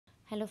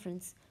Hello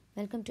friends,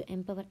 welcome to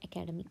Empower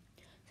Academy.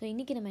 So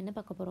இன்றைக்கி நம்ம என்ன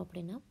பார்க்க போகிறோம்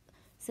அப்படின்னா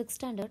 6th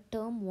ஸ்டாண்டர்ட்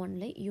டேர்ம்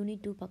 1ல்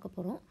யூனிட் 2 பார்க்க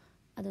போகிறோம்.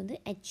 அது வந்து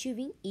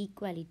அச்சீவிங்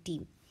ஈக்குவாலிட்டி.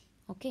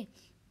 ஓகே,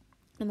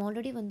 நம்ம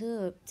ஆல்ரெடி வந்து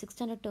 6th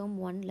ஸ்டாண்டர்ட் டேர்ம்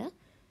 1ல்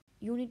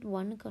யூனிட்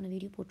 1க்கான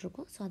வீடியோ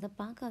போட்டிருக்கோம். ஸோ அதை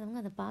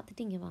பார்க்காதவங்க அதை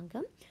பார்த்துட்டு இங்கே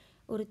வாங்க.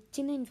 ஒரு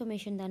சின்ன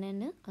இன்ஃபர்மேஷன்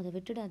தானேன்னு அதை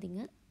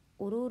விட்டுடாதீங்க.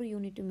 ஒரு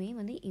யூனிட்டுமே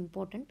வந்து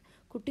இம்பார்ட்டண்ட்.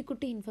 குட்டி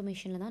குட்டி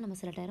இன்ஃபர்மேஷனில் தான் நம்ம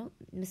சில நேரம்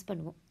மிஸ்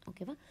பண்ணுவோம்.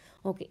 ஓகேவா?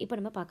 ஓகே, இப்போ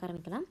நம்ம பார்க்க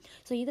ஆரம்பிக்கலாம்.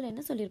 ஸோ இதில்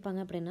என்ன சொல்லியிருப்பாங்க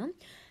அப்படின்னா,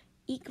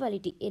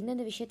 ஈக்குவாலிட்டி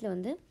எந்தெந்த விஷயத்தில்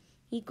வந்து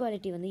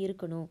ஈக்குவாலிட்டி வந்து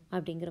இருக்கணும்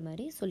அப்படிங்கிற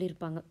மாதிரி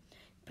சொல்லியிருப்பாங்க.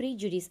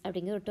 ப்ரீஜுடிஸ்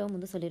அப்படிங்கிற ஒரு டேர்ம்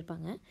வந்து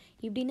சொல்லியிருப்பாங்க.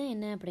 இப்படின்னா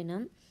என்ன அப்படின்னா,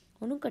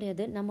 ஒன்றும்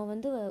கிடையாது. நம்ம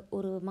வந்து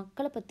ஒரு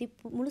மக்களை பற்றி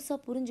முழுசாக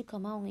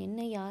புரிஞ்சுக்காமல் அவங்க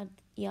என்ன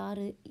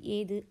யார்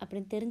ஏது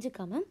அப்படின்னு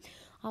தெரிஞ்சுக்காமல்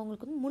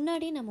அவங்களுக்கு வந்து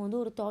முன்னாடியே நம்ம வந்து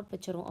ஒரு தாட்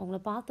வச்சுருவோம். அவங்கள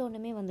பார்த்த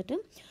உடனே வந்துட்டு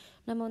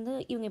நம்ம வந்து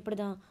இவங்க இப்படி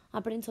தான்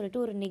அப்படின்னு சொல்லிட்டு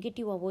ஒரு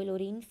நெகட்டிவாவோ இல்லை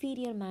ஒரு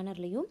இன்ஃபீரியர்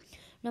மேனர்லேயும்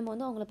நம்ம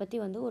வந்து அவங்கள பற்றி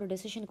வந்து ஒரு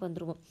டெசிஷனுக்கு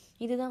வந்துடுவோம்.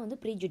 இதுதான் வந்து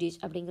ப்ரீஜுடிஸ்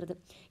அப்படிங்கிறது.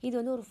 இது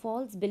வந்து ஒரு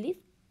ஃபால்ஸ்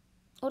பிலீஃப்,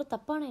 ஒரு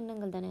தப்பான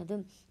எண்ணங்கள் தானே. அது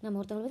நம்ம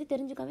ஒருத்தவங்களை பற்றி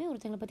தெரிஞ்சுக்காமே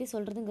ஒருத்தவங்களை பற்றி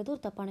சொல்கிறதுங்கிறது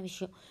ஒரு தப்பான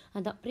விஷயம்.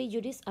 அதுதான்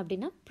ப்ரீஜுடிஸ்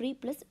அப்படின்னா. ப்ரீ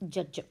ப்ளஸ்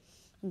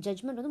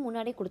ஜட்ஜ்மெண்ட் வந்து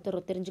முன்னாடியே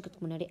கொடுத்துட்றோம்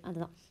தெரிஞ்சுக்கிறதுக்கு முன்னாடி.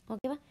 அதுதான்.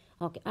 ஓகேவா?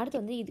 ஓகே,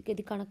 அடுத்து வந்து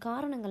இதுக்கான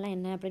காரணங்கள்லாம்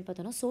என்ன அப்படின்னு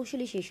பார்த்தோன்னா,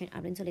 சோஷியலைசேஷன்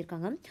அப்படின்னு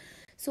சொல்லியிருக்காங்க.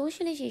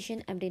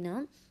 சோஷியலைசேஷன் அப்படின்னா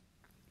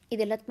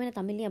இது எல்லாத்துக்குமே நான்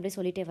தமிழ்லேயும் அப்படியே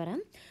சொல்லிகிட்டே வரேன்.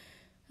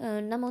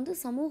 நம்ம வந்து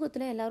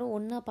சமூகத்தில் எல்லோரும்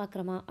ஒன்றா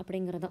பார்க்குறோமா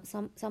அப்படிங்கிறது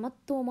தான்.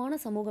 சமத்துவமான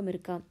சமூகம்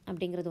இருக்கா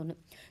அப்படிங்கிறது ஒன்று.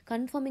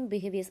 கன்ஃபார்மிங்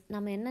பிஹேவியர்ஸ்,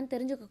 நம்ம என்னன்னு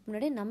தெரிஞ்சுக்க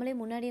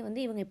முன்னாடியே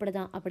வந்து இவங்க இப்படி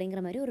தான்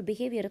அப்படிங்கிற மாதிரி ஒரு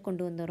பிஹேவியரை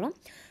கொண்டு வந்துடுறோம்.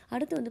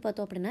 அடுத்து வந்து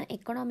பார்த்தோம் அப்படின்னா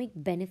எக்கனாமிக்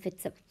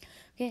பெனிஃபிட்ஸ்.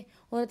 ஓகே,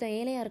 ஒருத்தன்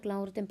ஏழையாக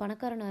இருக்கலாம், ஒருத்தன்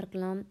பணக்காரனாக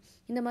இருக்கலாம்.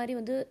 இந்த மாதிரி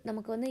வந்து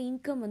நமக்கு வந்து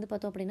இன்கம் வந்து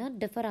பார்த்தோம் அப்படின்னா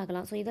டிஃபர்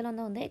ஆகலாம். ஸோ இதெல்லாம்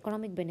தான் வந்து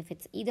எக்கனாமிக்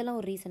பெனிஃபிட்ஸ். இதெல்லாம்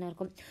ஒரு ரீசனாக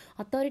இருக்கும்.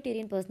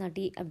 அத்தாரிட்டேரியன்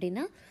பர்சனாலிட்டி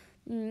அப்படின்னா,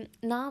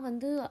 நான்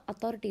வந்து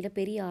அத்தாரிட்டியில்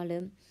பெரிய ஆள்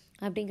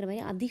அப்படிங்கிற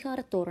மாதிரி அதிகார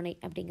தோரணை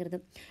அப்படிங்கிறது.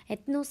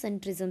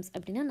 எத்னோசென்ட்ரிசம்ஸ்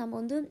அப்படின்னா நம்ம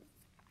வந்து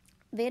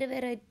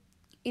வேறு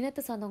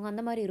இனத்தை சார்ந்தவங்க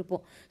அந்த மாதிரி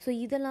இருப்போம். ஸோ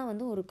இதெல்லாம்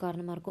வந்து ஒரு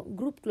காரணமாக இருக்கும்.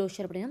 குரூப்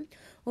க்ளோஷர் அப்படின்னா,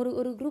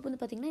 ஒரு குரூப் வந்து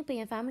பார்த்திங்கன்னா, இப்போ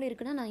என் ஃபேமிலி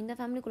இருக்குன்னா நான் இந்த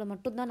ஃபேமிலிக்குள்ளே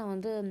மட்டும்தான் நான்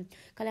வந்து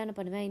கல்யாணம்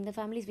பண்ணுவேன், இந்த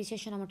ஃபேமிலிஸ்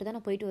விசேஷம் நான் மட்டும் தான்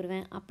நான் போயிட்டு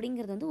வருவேன்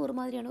அப்படிங்கிறது வந்து ஒரு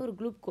மாதிரியான ஒரு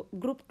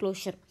குரூப்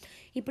க்ளோஷர்.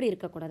 இப்படி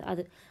இருக்கக்கூடாது.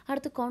 அது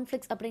அடுத்து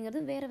கான்ஃப்ளிக்ஸ்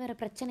அப்படிங்கிறது வேறு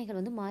பிரச்சனைகள்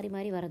வந்து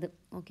மாறி வருது.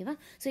 ஓகேவா?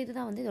 ஸோ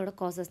இதுதான் வந்து இதோட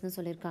காசஸ்ன்னு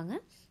சொல்லியிருக்காங்க.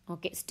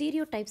 ஓகே,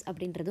 ஸ்டீரியோ டைப்ஸ்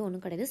அப்படின்றது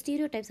ஒன்றும் கிடையாது.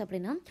 ஸ்டீரியோ டைப்ஸ்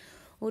அப்படின்னா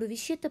ஒரு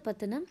விஷயத்தை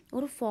பற்றின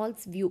ஒரு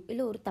ஃபால்ஸ் வியூ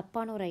இல்லை ஒரு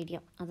தப்பான ஒரு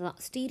ஐடியா. அதுதான்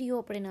ஸ்டீரியோ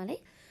அப்படின்னாலே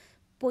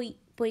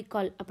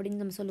பொய்க்கால்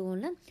அப்படின்னு நம்ம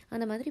சொல்லுவோம்ல,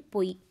 அந்த மாதிரி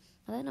பொய்.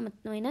 அதாவது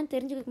நம்ம என்னன்னு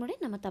தெரிஞ்சுக்க முன்னாடி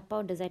நம்ம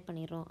தப்பாக டிசைட்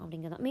பண்ணிடுறோம்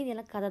அப்படிங்கிறதான். மீதி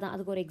எல்லாம் கதை தான்.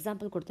 அதுக்கு ஒரு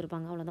எக்ஸாம்பிள்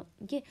கொடுத்துருப்பாங்க, அவ்வளோதான்.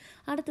 ஓகே,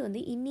 அடுத்து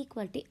வந்து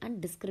இன்ஈக்வாலிட்டி அண்ட்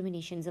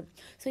டிஸ்கிரிமினேஷன்ஸ்.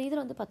 ஸோ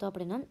இதில் வந்து பார்த்தோம்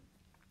அப்படின்னா,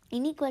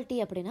 இன்ஈக்வாலிட்டி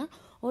அப்படின்னா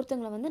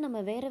ஒருத்தங்களை வந்து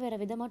நம்ம வேறு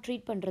விதமாக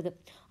ட்ரீட் பண்ணுறது.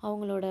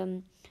 அவங்களோட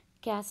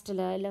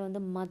கேஸ்ட்டில் இல்லை வந்து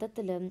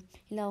மதத்தில்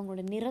இல்லை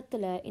அவங்களோட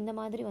நிறத்தில் இந்த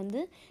மாதிரி வந்து,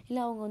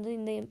 இல்லை அவங்க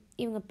வந்து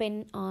இவங்க பெண்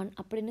ஆண்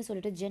அப்படின்னு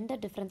சொல்லிட்டு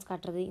ஜெண்டர் டிஃப்ரென்ஸ்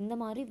காட்டுறது. இந்த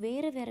மாதிரி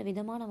வேறு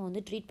விதமாக நம்ம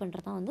வந்து ட்ரீட்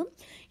பண்ணுறது தான் வந்து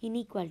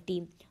இன்ஈக்வாலிட்டி.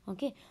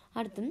 ஓகே,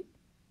 அடுத்து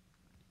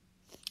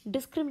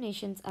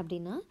டிஸ்கிரிமினேஷன்ஸ்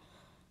அப்படின்னா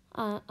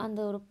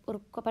அந்த ஒரு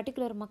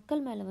பர்டிகுலர்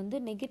மக்கள் மேலே வந்து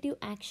நெகட்டிவ்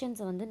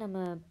ஆக்ஷன்ஸை வந்து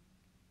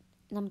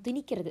நம்ம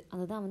திணிக்கிறது.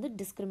 அதுதான் வந்து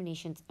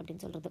டிஸ்கிரிமினேஷன்ஸ்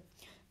அப்படின்னு சொல்கிறது.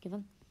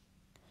 ஓகேவா?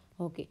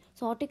 Okay,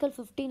 so article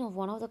 15 of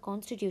 1 of the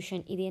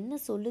constitution இது என்ன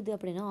சொல்லுது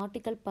அப்படின்னா,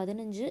 ஆர்டிக்கல்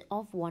 15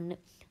 ஆஃப் 1.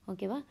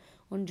 ஓகேவா?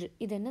 1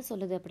 இது என்ன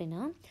சொல்லுது அப்படின்னா,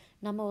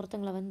 நம்ம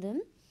ஒருத்தங்களை வந்து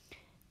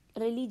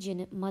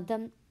ரிலீஜியனு,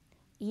 மதம்,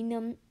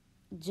 இனம்,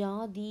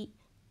 ஜாதி,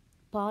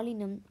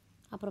 பாலினம்,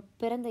 அப்புறம்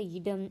பிறந்த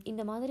இடம்,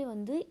 இந்த மாதிரி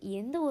வந்து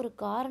எந்த ஒரு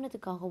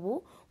காரணத்துக்காகவோ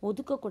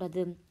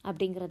ஒதுக்கக்கூடாது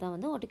அப்படிங்கிறதா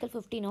வந்து ஆர்டிக்கல்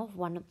 15 ஆஃப்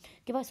 1.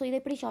 ஓகேவா? ஸோ இதை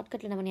எப்படி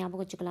ஷார்ட்கட்டில் நம்ம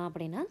ஞாபகம் வச்சுக்கலாம்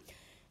அப்படின்னா,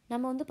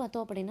 நம்ம வந்து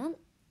பார்த்தோம் அப்படின்னா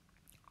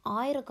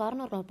 1000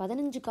 காரணம் இருக்கலாம்,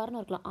 15 காரணம்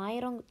இருக்கலாம்.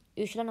 1000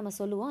 யூஸ்வலாக நம்ம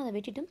சொல்லுவோம், அதை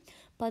விட்டுட்டு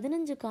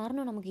 15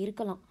 காரணம் நமக்கு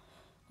இருக்கலாம்.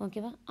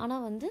 ஓகேவா?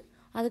 ஆனால் வந்து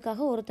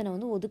அதுக்காக ஒருத்தனை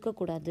வந்து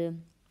ஒதுக்கக்கூடாது.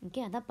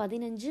 ஓகே, அதான்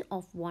 15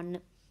 ஆஃப் 1.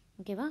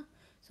 ஓகேவா?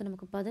 ஸோ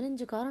நமக்கு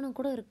 15 காரணம்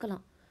கூட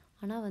இருக்கலாம்,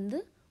 ஆனால் வந்து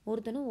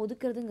ஒருத்தனை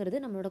ஒதுக்குறதுங்கிறது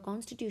நம்மளோட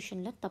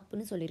கான்ஸ்டிடியூஷனில்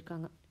தப்புன்னு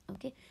சொல்லியிருக்காங்க.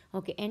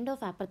 Okay, end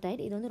of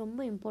அப்பர்தைட். இது வந்து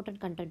ரொம்ப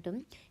இம்பார்ட்டன்ட்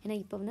கண்டென்ட்டும். ஏன்னா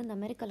இப்போ வந்து இந்த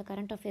அமெரிக்காவில்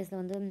கரண்ட்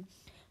அஃபேர்ஸில் வந்து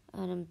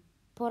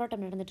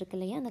போராட்டம் நடந்துட்டுருக்கு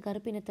இல்லையா, அந்த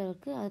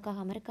கருப்பினத்திற்கு. அதுக்காக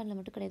அமெரிக்காவில்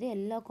மட்டும் கிடையாது,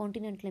 எல்லா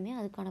காண்டினென்ட்லையுமே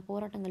அதுக்கான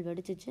போராட்டங்கள்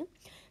வெடிச்சிச்சு.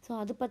 ஸோ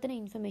அது பற்றின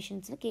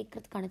இன்ஃபர்மேஷன்ஸில்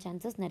கேட்குறதுக்கான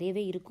சான்சஸ்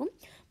நிறையவே இருக்கும்,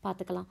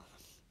 பார்த்துக்கலாம்.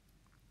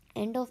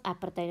 End of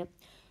அப்பர்தைடு.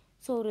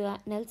 ஸோ ஒரு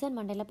நெல்சன்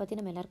மண்டேலா பற்றி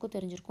நம்ம எல்லாருக்கும்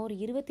தெரிஞ்சிருக்கோம். ஒரு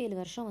 27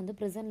 வருஷம் வந்து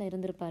ப்ரிசனில்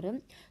இருந்திருப்பார்.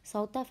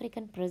 சவுத்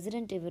ஆஃப்ரிக்கன்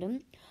பிரசிடென்ட் இவர்.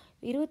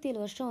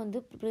 27 வருஷம்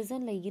வந்து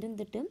ப்ரிசனில்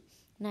இருந்துட்டு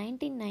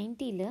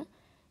 1990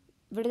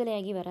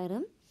 விடுதலையாகி வராரு.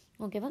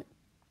 ஓகேவா?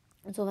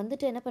 ஸோ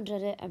வந்துட்டு என்ன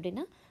பண்ணுறாரு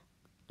அப்படின்னா,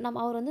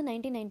 அவர் வந்து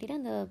 1990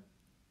 அந்த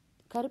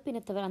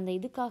கருப்பினத்தவர் அந்த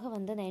இதுக்காக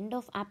வந்து அந்த எண்ட்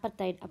ஆஃப்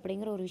ஆப்பர்தைட்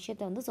அப்படிங்கிற ஒரு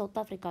விஷயத்தை வந்து சவுத்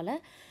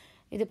ஆஃப்ரிக்காவில்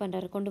இது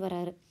பண்ணுறாரு, கொண்டு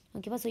வராரு.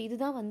 ஓகேவா? ஸோ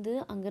இதுதான் வந்து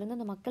அங்கேருந்து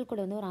அந்த மக்கள் கூட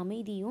வந்து ஒரு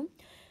அமைதியும்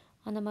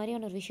அந்த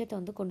மாதிரியான ஒரு விஷயத்தை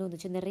வந்து கொண்டு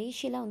வந்துச்சு. இந்த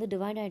ரேஷியலாக வந்து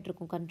டிவைட்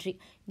ஆகிட்ருக்கும் கண்ட்ரி,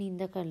 நீ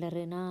இந்த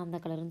கலரு நான் அந்த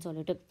கலருன்னு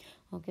சொல்லிட்டு.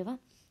 ஓகேவா?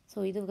 ஸோ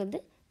இது வந்து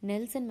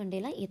நெல்சன்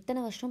மண்டேலா எத்தனை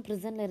வருஷம்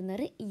ப்ரிசனில்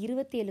இருந்தார்?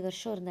 27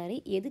 வருஷம் இருந்தார்.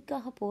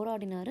 எதுக்காக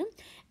போராடினார்?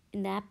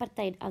 இந்த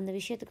ஆப்பர்தைட் அந்த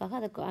விஷயத்துக்காக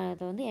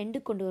அதை வந்து எண்டு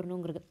கொண்டு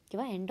வரணுங்கிறது.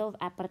 ஓகேவா? End of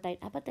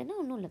ஆப்பர்தைட். ஆப்பர்தைட்னா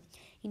ஒன்றும் இல்லை,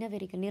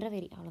 இனவெறிக்கு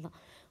நிறவெறி, அவ்வளோதான்.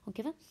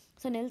 ஓகேவா?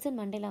 ஸோ நெல்சன்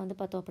மண்டேலா வந்து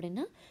பார்த்தோம்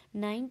அப்படின்னா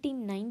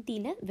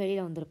 1990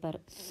 வெளியில் வந்திருப்பார்.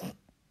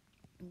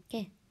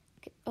 ஓகே,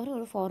 அவர்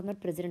ஒரு farmer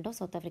president of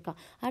south Africa.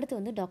 அடுத்து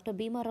வந்து டாக்டர்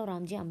பீமாராவ்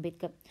ராம்ஜி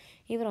அம்பேத்கர்.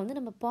 இவரை வந்து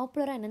நம்ம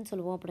பாப்புலராக என்னென்னு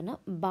சொல்லுவோம் அப்படின்னா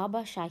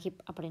பாபா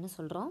சாஹிப் அப்படின்னு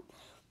சொல்கிறோம்.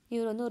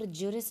 இவர் வந்து ஒரு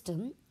ஜூரிஸ்ட்டு,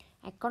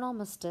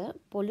 எக்கனாமிஸ்ட்டு,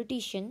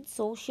 பொலிட்டீஷியன்,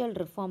 சோஷியல்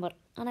ரிஃபார்மர்.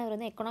 ஆனால் இவர்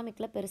வந்து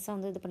எக்கனாமிக்கில் பெருசாக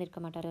வந்து இது பண்ணியிருக்க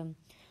மாட்டார்,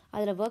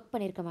 அதில் ஒர்க்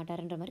பண்ணியிருக்க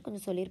மாட்டார்ன்ற மாதிரி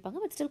கொஞ்சம் சொல்லியிருப்பாங்க.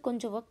 பட் ஸ்டில்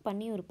கொஞ்சம் ஒர்க்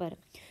பண்ணியும் இருப்பார்.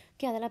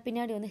 ஓகே, அதெல்லாம்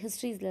பின்னாடி வந்து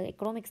ஹிஸ்ட்ரிஸில்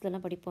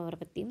எக்கனாமிக்ஸ்லாம் படிப்போம் அவரை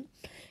பற்றி.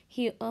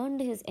 He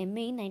earned his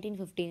MA in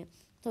 1915.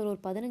 So ஒரு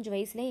 15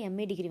 வயசுலேயே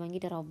எம்ஏ டிகிரி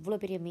வாங்கிட்டார். அவ்வளோ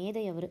பெரிய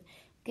மேதை அவர்.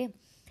 ஓகே,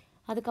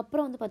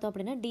 அதுக்கப்புறம் வந்து பார்த்தோம்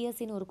அப்படின்னா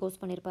டிஎஸ்சின்னு ஒரு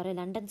கோர்ஸ் பண்ணியிருப்பார்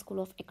லண்டன்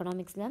ஸ்கூல் ஆஃப்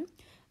எக்கனாமிக்ஸில்.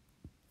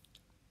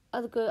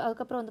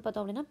 அதுக்கப்புறம் வந்து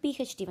பார்த்தோம் அப்படின்னா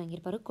PhD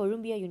வாங்கியிருப்பார்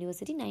Colombia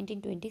university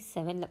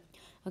 1927.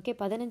 Okay,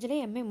 15லே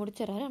MA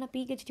முடிச்சிடறாரு. ஆனால்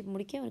பிஹெச்டி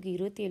முடிக்க அவருக்கு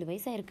 27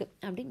 வயசாக இருக்குது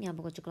அப்படின்னு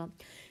ஞாபகம் வச்சுக்கலாம்.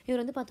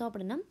 இவர் வந்து பார்த்தோம்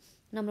அப்படின்னா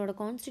நம்மளோட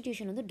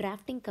கான்ஸ்டிடியூஷன் வந்து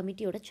டிராஃப்டிங்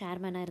கமிட்டியோட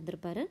சேர்மனாக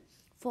இருந்திருப்பார்.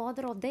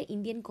 Father of the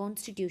Indian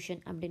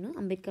constitution அப்படின்னு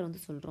அம்பேத்கர்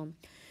வந்து சொல்கிறோம்.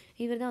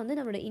 இவர் தான் வந்து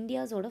நம்மளோட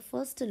இந்தியாஸோட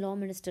ஃபர்ஸ்ட் லா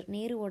மினிஸ்டர்.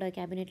 நேருவோட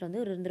கேபினெட்டில் வந்து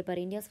இவர்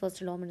இருந்திருப்பார், இந்தியாஸ்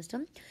ஃபர்ஸ்ட் லா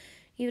மினிஸ்டர்.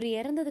 இவர்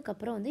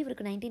இறந்ததுக்கப்புறம் வந்து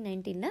இவருக்கு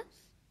 1919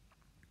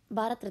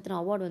 பாரத் ரத்னா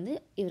அவார்டு வந்து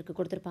இவருக்கு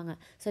கொடுத்துருப்பாங்க.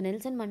 ஸோ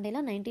நெல்சன் மண்டேலா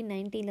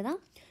 1990 தான்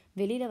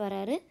வெளியில்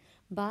வராரு.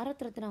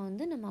 பாரத் ரத்னா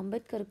வந்து நம்ம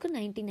அம்பேத்கருக்கு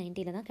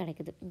 1990 தான்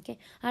கிடைக்குது. ஓகே,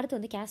 அடுத்து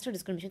வந்து கேஸ்ட்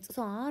டிஸ்கிரிமினேஷன்ஸ்.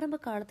 ஸோ ஆரம்ப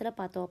காலத்தில்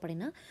பார்த்தோம்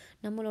அப்படின்னா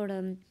நம்மளோட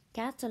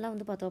கேஸ்ட் எல்லாம்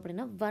வந்து பார்த்தோம்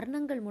அப்படின்னா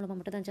வர்ணங்கள் மூலமாக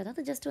மட்டும் தான்.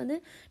 அதாவது ஜஸ்ட் வந்து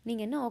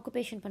நீங்கள் என்ன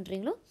ஆக்குபேஷன்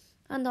பண்ணுறீங்களோ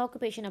அந்த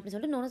ஆக்குபேஷன் அப்படின்னு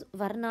சொல்லிட்டு நோன்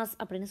வர்ணாஸ்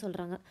அப்படின்னு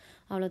சொல்கிறாங்க,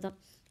 அவ்வளோதான்.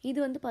 இது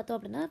வந்து பார்த்தோம்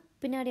அப்படின்னா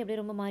பின்னாடி அப்படியே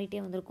ரொம்ப மாறிட்டே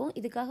வந்திருக்கும்.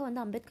 இதுக்காக வந்து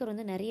அம்பேத்கர்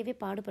வந்து நிறையவே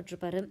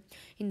பாடுபட்டிருப்பார்.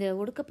 இந்த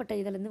ஒடுக்கப்பட்ட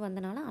இதிலேருந்து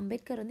வந்தனால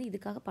அம்பேத்கர் வந்து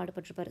இதுக்காக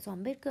பாடுபட்டிருப்பார். ஸோ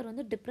அம்பேத்கர்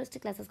வந்து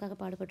டிப்ரெஸ்டு கிளாஸஸ்க்காக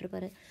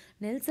பாடுபட்டிருப்பார்.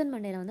 நெல்சன்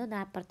மண்டேலா வந்து அந்த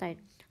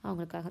ஆப்பர்தைட்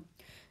அவங்களுக்காக.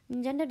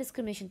 ஜெண்டர்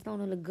டிஸ்கிரிமினேஷன்ஸ் தான்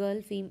ஒன்றும் இல்லை,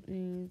 கேர்ள்,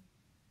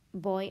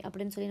 பாய்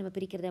அப்படின்னு சொல்லி நம்ம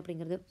பிரிக்கிறது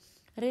அப்படிங்கிறது.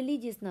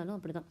 ரிலீஜியஸ்னாலும்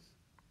அப்படி தான்.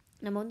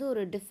 நம்ம வந்து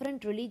ஒரு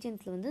டிஃப்ரெண்ட்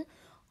ரிலீஜியன்ஸில் வந்து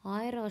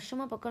 1000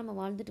 வருஷமாக பக்கம் நம்ம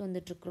வாழ்ந்துட்டு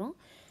வந்துட்டுருக்குறோம்.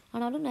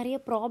 ஆனாலும் நிறைய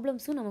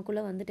ப்ராப்ளம்ஸும்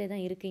நமக்குள்ளே வந்துட்டே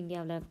தான் இருக்குது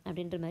இந்தியாவில்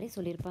அப்படின்ற மாதிரி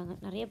சொல்லியிருப்பாங்க.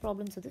 நிறைய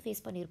ப்ராப்ளம்ஸ் வந்து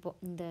ஃபேஸ் பண்ணியிருப்போம்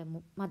இந்த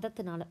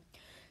மதத்தினால.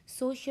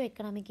 சோஷியோ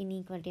எக்கனாமிக்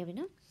இன்இக்வாலிட்டி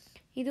அப்படின்னா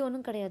இது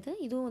ஒன்றும் கிடையாது.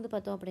 இதுவும் வந்து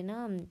பார்த்தோம் அப்படின்னா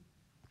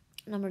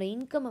நம்மளோட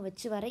இன்கம்மை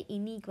வச்சு வர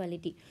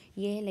இன்இக்வாலிட்டி.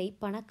 ஏழை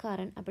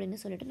பணக்காரன் அப்படின்னு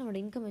சொல்லிட்டு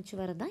நம்மளோட இன்கம் வச்சு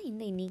வரது தான்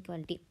இந்த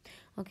இன்இக்வாலிட்டி.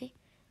 ஓகே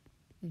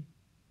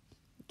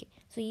ஓகே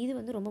ஸோ இது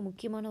வந்து ரொம்ப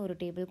முக்கியமான ஒரு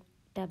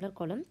டேபிளர்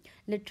காலம்.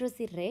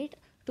 லிட்ரஸி ரேட்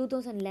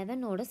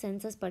 2011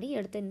 சென்சஸ் படி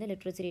எடுத்த இந்த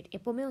லிட்ரஸி ரேட்.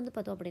 எப்போவுமே வந்து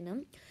பார்த்தோம் அப்படின்னா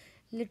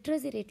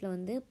லிட்ரஸி ரேட்டில்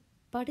வந்து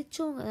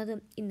படித்தவங்க, அதாவது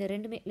இந்த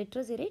ரெண்டுமே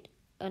literacy rate,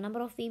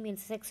 number of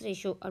females, sex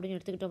ratio அப்படின்னு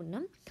எடுத்துக்கிட்டோம்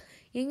அப்படின்னா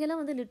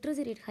எங்கெல்லாம் வந்து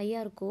லிட்ரஸி ரேட்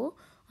ஹையாக இருக்கோ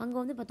அங்கே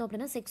வந்து பார்த்தோம்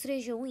அப்படின்னா செக்ஸ்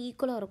ரேஷியோவும்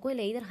ஈக்குவலாக இருக்கும்,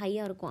 இல்லை எதர்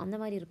ஹையாக இருக்கும், அந்த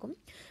மாதிரி இருக்கும்.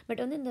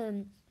 பட் வந்து இந்த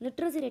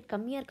லிட்ரஸி ரேட்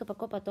கம்மியாக இருக்க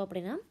பக்கம் பார்த்தோம்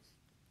அப்படின்னா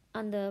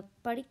அந்த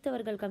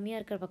படித்தவர்கள் கம்மியாக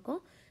இருக்கிற பக்கம்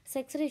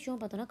செக்ஸ்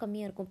ரேஷியோவும் பார்த்தோன்னா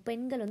கம்மியாக இருக்கும்.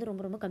 பெண்கள் வந்து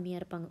ரொம்ப ரொம்ப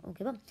கம்மியாக இருப்பாங்க.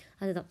 ஓகேவா?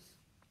 அதுதான்.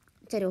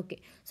 சரி, ஓகே.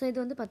 ஸோ இது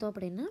வந்து பார்த்தோம்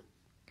அப்படின்னா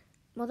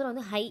முதல்ல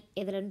வந்து ஹை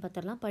எதிலன்னு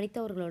பார்த்துடலாம்.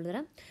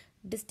 படித்தவர்களோட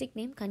டிஸ்ட்ரிக்ட்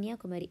நேம்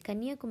கன்னியாகுமரி.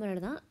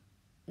 கன்னியாகுமரியில் தான்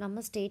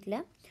நம்ம ஸ்டேட்டில்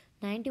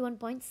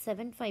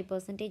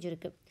 91.75%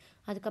 இருக்குது.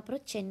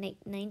 அதுக்கப்புறம் சென்னை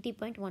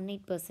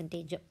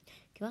 90.18%.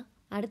 ஓகேவா?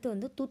 அடுத்து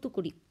வந்து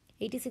தூத்துக்குடி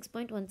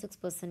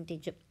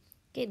 86.16%.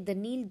 ஓகே, த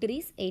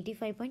நீல்கிரிஸ்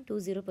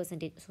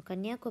 85.20%. ஸோ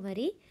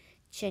கன்னியாகுமரி,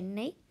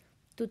 சென்னை,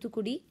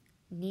 தூத்துக்குடி,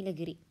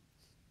 நீலகிரி.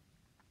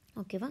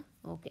 ஓகேவா?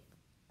 ஓகே.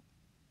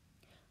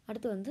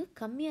 அடுத்து வந்து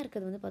கம்மியாக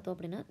இருக்கிறது வந்து பார்த்தோம்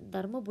அப்படின்னா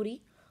Dharmapuri,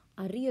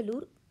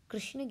 Ariyalur,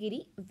 Krishnagiri,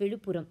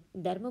 Villupuram.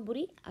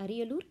 Dharmapuri,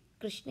 Ariyalur,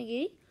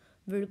 Krishnagiri,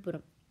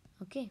 Villupuram.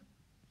 Okay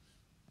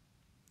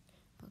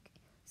okay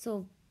so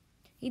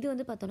இது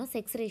வந்து பார்த்தோன்னா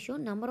sex ratio,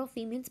 number of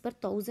females per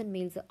 1000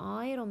 males.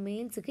 1000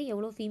 மேல்ஸுக்கு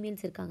எவ்வளோ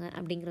ஃபீமேல்ஸ் இருக்காங்க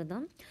அப்படிங்கிறது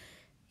தான்.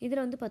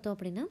 இதில் வந்து பார்த்தோம்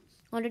அப்படின்னா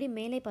ஆல்ரெடி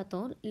மேலே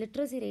பார்த்தோம்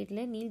லிட்ரஸி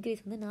ரேட்டில்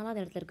நீல்கிரிஸ் வந்து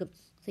 4வது இடத்துல இருக்குது.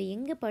 ஸோ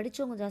எங்கே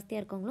படித்தவங்க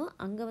ஜாஸ்தியாக இருக்காங்களோ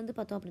அங்கே வந்து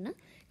பார்த்தோம் அப்படின்னா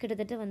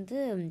கிட்டத்தட்ட வந்து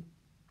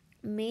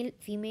மேல்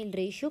ஃபீமேல்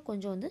ரேஷியோ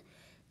கொஞ்சம் வந்து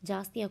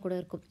ஜாஸ்தியாக கூட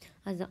இருக்கும்.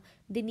 அதுதான்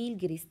தி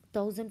நீல்கிரிஸ்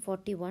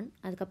 1041.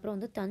 அதுக்கப்புறம்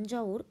வந்து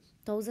தஞ்சாவூர்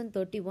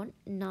 1031,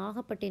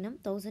 நாகப்பட்டினம்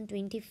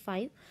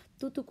 1025,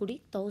 தூத்துக்குடி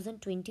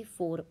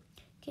 1024.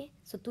 ஓகே,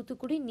 ஸோ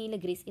தூத்துக்குடி,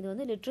 நீலகிரிஸ் இது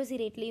வந்து லிட்ரஸி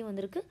ரேட்லேயும்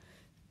வந்திருக்கு,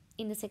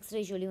 இந்த செக்ஸ்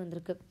ரேஷியோலையும்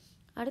வந்திருக்கு.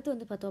 அடுத்து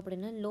வந்து பார்த்தோம்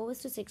அப்படின்னா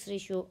லோவஸ்ட் செக்ஸ்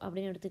ரேஷியோ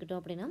அப்படின்னு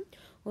எடுத்துக்கிட்டோம் அப்படின்னா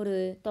ஒரு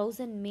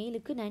 1000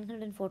 மேலுக்கு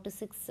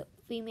 946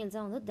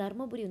 ஃபீமேல்ஸாக வந்து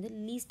தர்மபுரி வந்து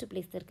லீஸ்ட்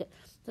பிளேஸில் இருக்குது.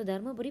 ஸோ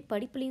தர்மபுரி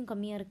படிப்புலேயும்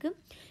கம்மியாக இருக்குது,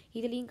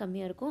 இதுலேயும்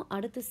கம்மியாக இருக்கும்.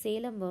 அடுத்து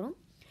சேலம் வரும்.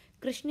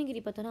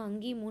 கிருஷ்ணகிரி பார்த்தோன்னா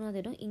அங்கேயும் 3வது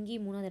இடம்,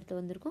 இங்கேயும் 3வது இடத்துல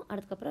வந்திருக்கும்.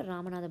 அதுக்கப்புறம்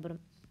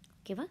ராமநாதபுரம்.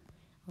 ஓகேவா?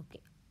 ஓகே.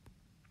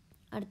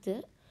 அடுத்து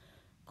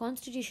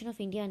constitution of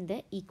India and the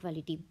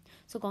equality.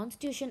 So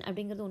constitution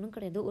அப்படிங்கிறது ஒன்றும்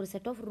கிடையாது, ஒரு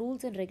set of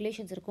rules and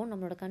regulations இருக்கும்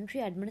நம்மளோட கண்ட்ரி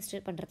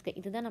அட்மினிஸ்ட்ரேட் பண்ணுறதுக்கு.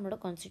 இதுதான் நம்மளோட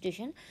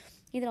கான்ஸ்டியூஷன்.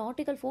 இதில்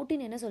ஆர்டிகல்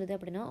 14 என்ன சொல்லுது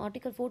அப்படின்னா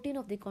article 14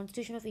 of the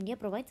constitution of India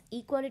provides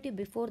equality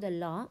before the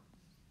law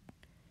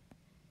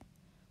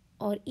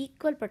or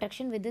equal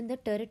protection within the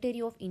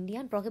territory of India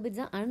and prohibits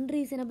the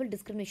unreasonable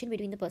discrimination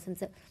between the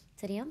persons.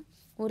 சரியா?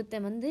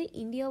 ஒருத்தன் வந்து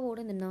இந்தியாவோட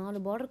இந்த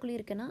 4 பார்டருக்குள்ளே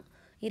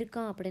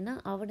இருக்கான் அப்படின்னா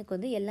அவனுக்கு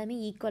வந்து எல்லாமே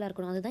ஈக்குவலாக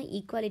இருக்கணும். அதுதான்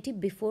equality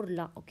before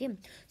law. Okay,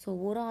 so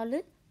ஒரு ஆள்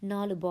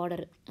 4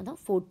 பார்டர், அதான்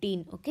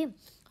 14. ஓகே,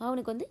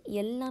 அவனுக்கு வந்து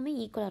எல்லாமே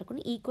ஈக்குவலாக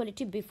இருக்கணும்.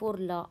 ஈக்குவாலிட்டி பிஃபோர்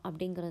லா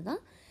அப்படிங்கிறது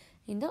தான்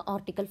இந்த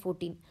ஆர்டிக்கல்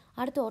 14.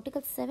 அடுத்து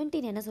ஆர்டிக்கல்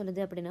 17 என்ன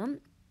சொல்லுது அப்படின்னா,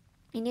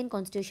 Indian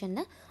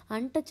கான்ஸ்டியூஷனில்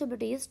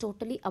untouchability is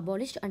totally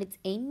abolished and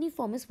it's any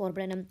form is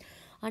forbidden.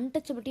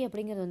 Untouchability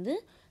அப்படிங்கிறது வந்து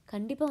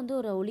கண்டிப்பாக வந்து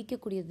ஒரு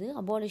ஒழிக்கக்கூடியது,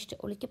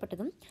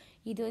 ஒழிக்கப்பட்டதும்.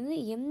 இது வந்து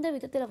எந்த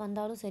விதத்தில்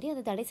வந்தாலும் சரி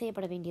அது தடை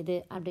செய்யப்பட வேண்டியது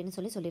அப்படின்னு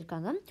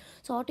சொல்லியிருக்காங்க.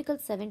 ஸோ ஆர்டிக்கல்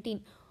 17,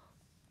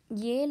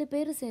 7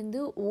 பேர் சேர்ந்து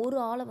ஒரு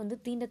ஆளை வந்து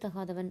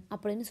தீண்டத்தகாதவன்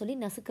அப்படின்னு சொல்லி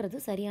நசுக்கிறது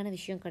சரியான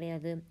விஷயம்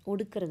கிடையாது.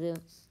 ஒடுக்கிறது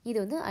இது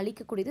வந்து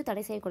அழிக்கக்கூடியது,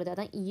 தடை செய்யக்கூடியது.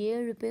 அதான்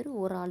 7 பேர்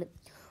ஒரு ஆள்.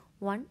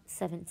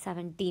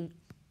 17.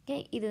 ஓகே,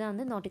 இதுதான்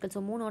வந்து இந்த ஆர்டிக்கல்.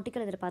 ஸோ 3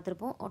 ஆர்டிக்கல் இதில்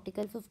பார்த்துருப்போம்.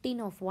 Article 15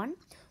 of 1,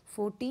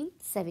 14,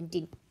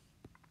 17.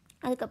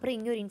 அதுக்கப்புறம்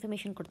இங்கே ஒரு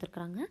இன்ஃபர்மேஷன்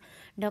கொடுத்துருக்குறாங்க.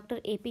 டாக்டர்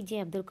ஏபிஜே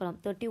அப்துல் கலாம்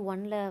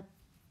 31ல்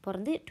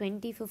பிறந்து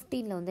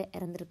 2015 வந்து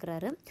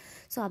இறந்துருக்கிறாரு.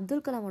 ஸோ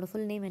அப்துல் கலாமோட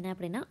ஃபுல் நேம் என்ன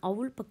அப்படின்னா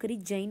அவுல் பக்ரி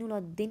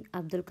ஜைனுலாப்தீன்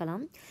அப்துல்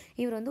கலாம்.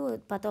 இவர் வந்து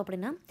பார்த்தோம்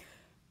அப்படின்னா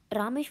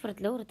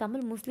ராமேஸ்வரத்தில் ஒரு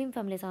தமிழ் முஸ்லீம்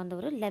ஃபேமிலியை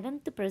சார்ந்தவர்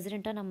 11th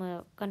பிரசிடெண்ட்டாக நம்ம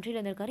கண்ட்ரியில்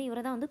இருந்திருக்காரு.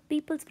 இவரை தான் வந்து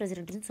பீப்புள்ஸ்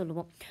பிரசிடென்ட்னு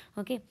சொல்லுவோம்.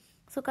 ஓகே,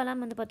 ஸோ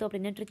கலாம் வந்து பார்த்தோம்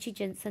அப்படின்னா ட்ரிச்சி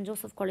சென்ட்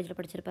ஜோசப் காலேஜில்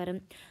படிச்சிருப்பாரு.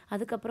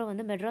 அதுக்கப்புறம்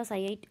வந்து மெட்ராஸ்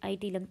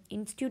ஐடியில்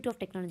institute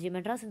of technology,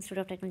 Madras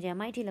institute of technology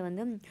MITயில்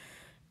வந்து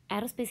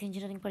ஏரோஸ்பேஸ்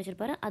இன்ஜினியரிங்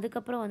படிச்சிருப்பாரு.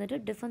 அதுக்கப்புறம் வந்துட்டு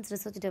டிஃபென்ஸ்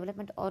ரிசர்ச்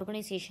டெவலப்மெண்ட்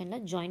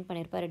ஆர்கனைசேஷனில் ஜாயின்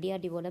பண்ணியிருப்பார்,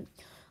 DRDOவில்.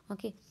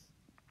 ஓகே,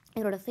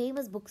 இவரோட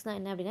ஃபேமஸ் புக்ஸ் தான்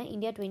என்ன அப்படின்னா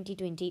India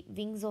 2020,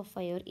 wings of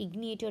fire,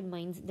 இக்னியேட்டட்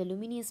minds, the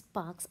லூமினியஸ்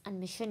Sparks and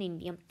mission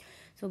India.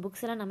 So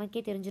books எல்லாம்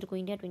நமக்கே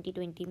தெரிஞ்சிருக்கும். India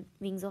 2020,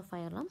 wings of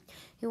ஃபயர்லாம்.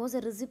 He was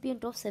a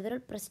recipient of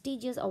several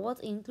prestigious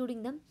awards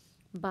including the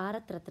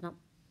Bharat Ratna,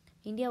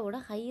 இந்தியாவோட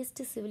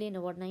highest civilian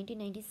award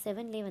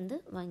 1997 வந்து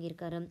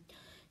வாங்கியிருக்காரு.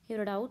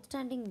 இவரோட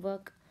அவுட்ஸ்டாண்டிங்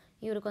ஒர்க்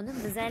இவருக்கு வந்து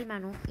மிசைல்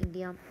மேன் ஆஃப்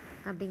இந்தியா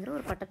அப்படிங்கிற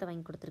ஒரு பட்டத்தை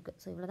வாங்கி கொடுத்துருக்கு.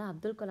 ஸோ இவ்வளோ தான்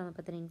அப்துல் கலாமை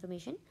பற்றின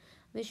இன்ஃபர்மேஷன்.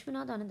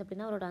 விஸ்வநாத் ஆனந்த்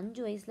அப்படின்னா அவரோட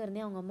 5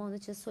 வயசுலேருந்தே அவங்க அம்மா வந்து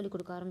செஸ் சொல்லி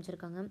கொடுக்க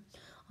ஆரம்பிச்சிருக்காங்க.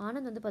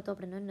 ஆனந்த் வந்து பார்த்தோம்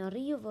அப்படின்னா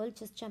நிறைய வேர்ல்டு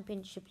செஸ்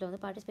சாம்பியன்ஷிப்பில் வந்து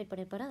பார்ட்டிசிபேட்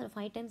பண்ணியிருப்பாரு. அதில்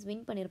 5 times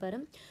வின் பண்ணியிருப்பாரு.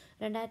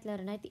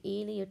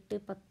 2007, 8,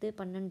 10,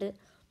 12.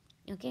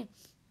 ஓகே,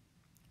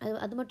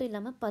 அது மட்டும்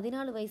இல்லாமல்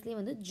 14 வயசுலேயே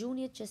வந்து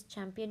ஜூனியர் செஸ்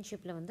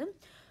சாம்பியன்ஷிப்பில் வந்து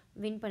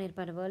வின்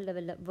பண்ணியிருப்பார். வேர்ல்டு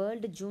லெவலில்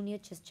வேர்ல்டு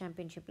ஜூனியர் செஸ்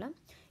சாம்பியன்ஷிப்பில்.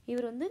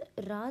 இவர் வந்து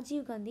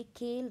Rajiv Gandhi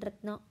Khel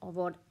Ratna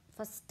award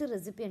first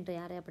recipient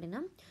யார் அப்படின்னா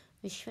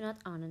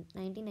விஸ்வநாத் ஆனந்த்.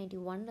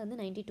 1991 வந்து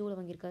 92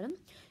 வாங்கியிருக்காரு.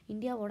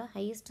 இந்தியாவோட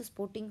ஹையஸ்ட்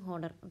ஸ்போர்ட்டிங்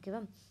ஆர்டர்.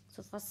 ஓகேவா, ஸோ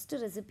ஃபஸ்ட்டு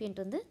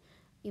ரெசிபியன்ட் வந்து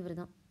இவர்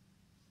தான்.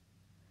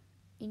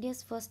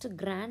 இந்தியாஸ் ஃபர்ஸ்ட்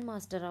கிராண்ட்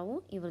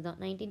மாஸ்டராகவும் இவர்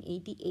தான்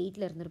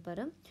 1988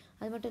 இருந்திருப்பார்.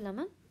 அது மட்டும்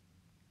இல்லாமல்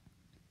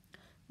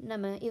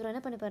இவர் என்ன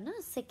பண்ணிப்பாருன்னா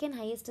second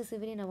highest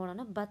civilian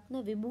அவார்டான Padma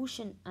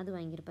Vibhushan அது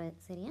வாங்கியிருப்பார்.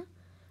 சரியா?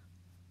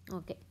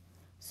 ஓகே,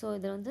 ஸோ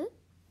இதில் வந்து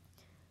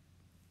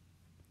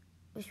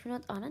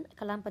விஸ்வநாத் ஆனந்த்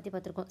கலாம் பற்றி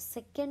பார்த்துருக்கோம்.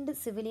 செகண்ட்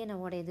சிவிலியன்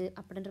அவார்டு எது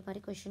அப்படின்ற மாதிரி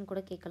கொஸ்டின் கூட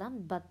கேட்கலாம்.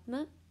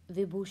 பத்ம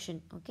விபூஷன்.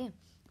 ஓகே,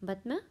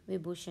 பத்ம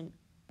விபூஷன்.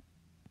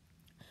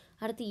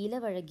 அடுத்து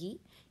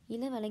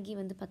இளவழகி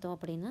வந்து பார்த்தோம்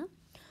அப்படின்னா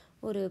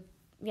ஒரு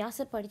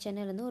வியாசர்பாடி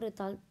சென்னையிலேருந்து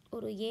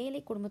ஒரு ஏழை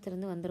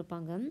குடும்பத்திலேருந்து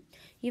வந்திருப்பாங்க.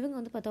 இவங்க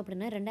வந்து பார்த்தோம்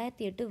அப்படின்னா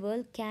 2008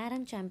 வேர்ல்ட்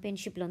கேரம்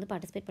சாம்பியன்ஷிப்பில் வந்து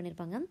பார்ட்டிசிபேட்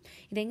பண்ணியிருப்பாங்க.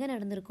 இது எங்கே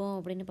நடந்திருக்கும்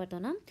அப்படின்னு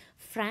பார்த்தோன்னா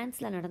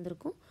ஃப்ரான்ஸில்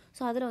நடந்திருக்கும்.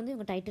 ஸோ அதில் வந்து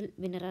இவங்க டைட்டில்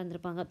வின்னராக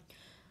இருந்திருப்பாங்க.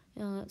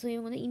 ஸோ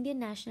இவங்க வந்து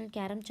இந்தியன் நேஷ்னல்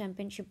கேரம்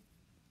சாம்பியன்ஷிப்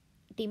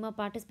டீமாக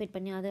பார்ட்டிசிபேட்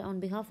பண்ணி அது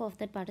on behalf of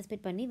that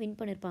participate பண்ணி வின்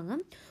பண்ணியிருப்பாங்க.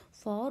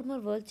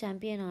 ஃபார்மர் வேர்ல்ட்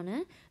சாம்பியனான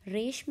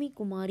ரேஷ்மி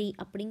குமாரி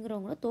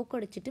அப்படிங்கிறவங்கள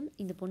தோக்கடிச்சிட்டு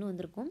இந்த பொண்ணு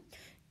வந்திருக்கும்.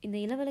 இந்த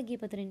இளவழகியை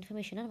பற்றின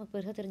இன்ஃபர்மேஷனாக நமக்கு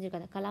பெருசாக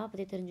தெரிஞ்சிருக்காது. கலாவை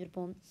பற்றி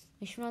தெரிஞ்சிருப்போம்,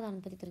 விஸ்வநாத்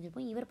ஆனந்த் பற்றி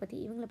தெரிஞ்சிருப்போம்,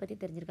 இவங்களை பற்றி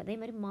தெரிஞ்சிருக்காது. அதே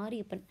மாதிரி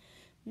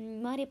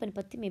மாரியப்பன்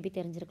பற்றி மேபி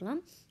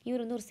தெரிஞ்சிருக்கலாம்.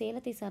 இவர் வந்து ஒரு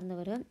சேலத்தை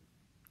சார்ந்தவர்,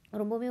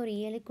 ரொம்பவுமே ஒரு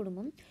ஏழை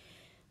குடும்பம்.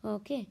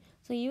 ஓகே,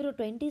 ஸோ இவர்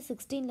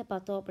 2016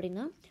 பார்த்தோம்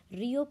அப்படின்னா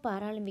ரியோ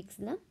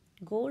பாராலிம்பிக்ஸில்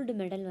கோல்டு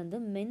மெடல் வந்து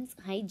மென்ஸ்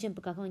ஹை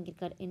ஜம்ப்புக்காக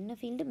வாங்கியிருக்காரு. என்ன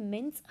ஃபீல்டு?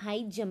 Men's high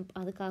jump.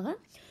 அதுக்காக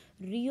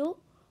ரியோ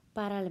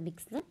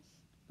பாராலிம்பிக்ஸில்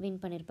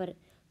வின் பண்ணியிருப்பார்.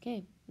 Okay,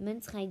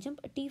 men's high jump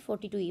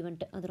T42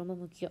 event, அது ரொம்ப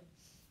முக்கியம்.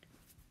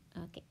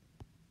 ஓகே,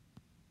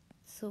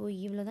 ஸோ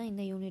இவ்வளோ தான்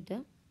இந்த யூனிட்டு.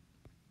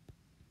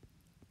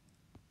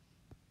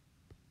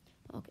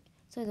 ஓகே,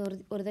 ஸோ இது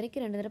ஒரு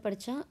தடவைக்கு 2 தடவை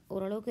படித்தா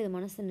ஓரளவுக்கு இது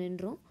மனசு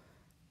நின்றும்.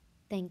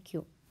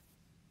 தேங்க்யூ.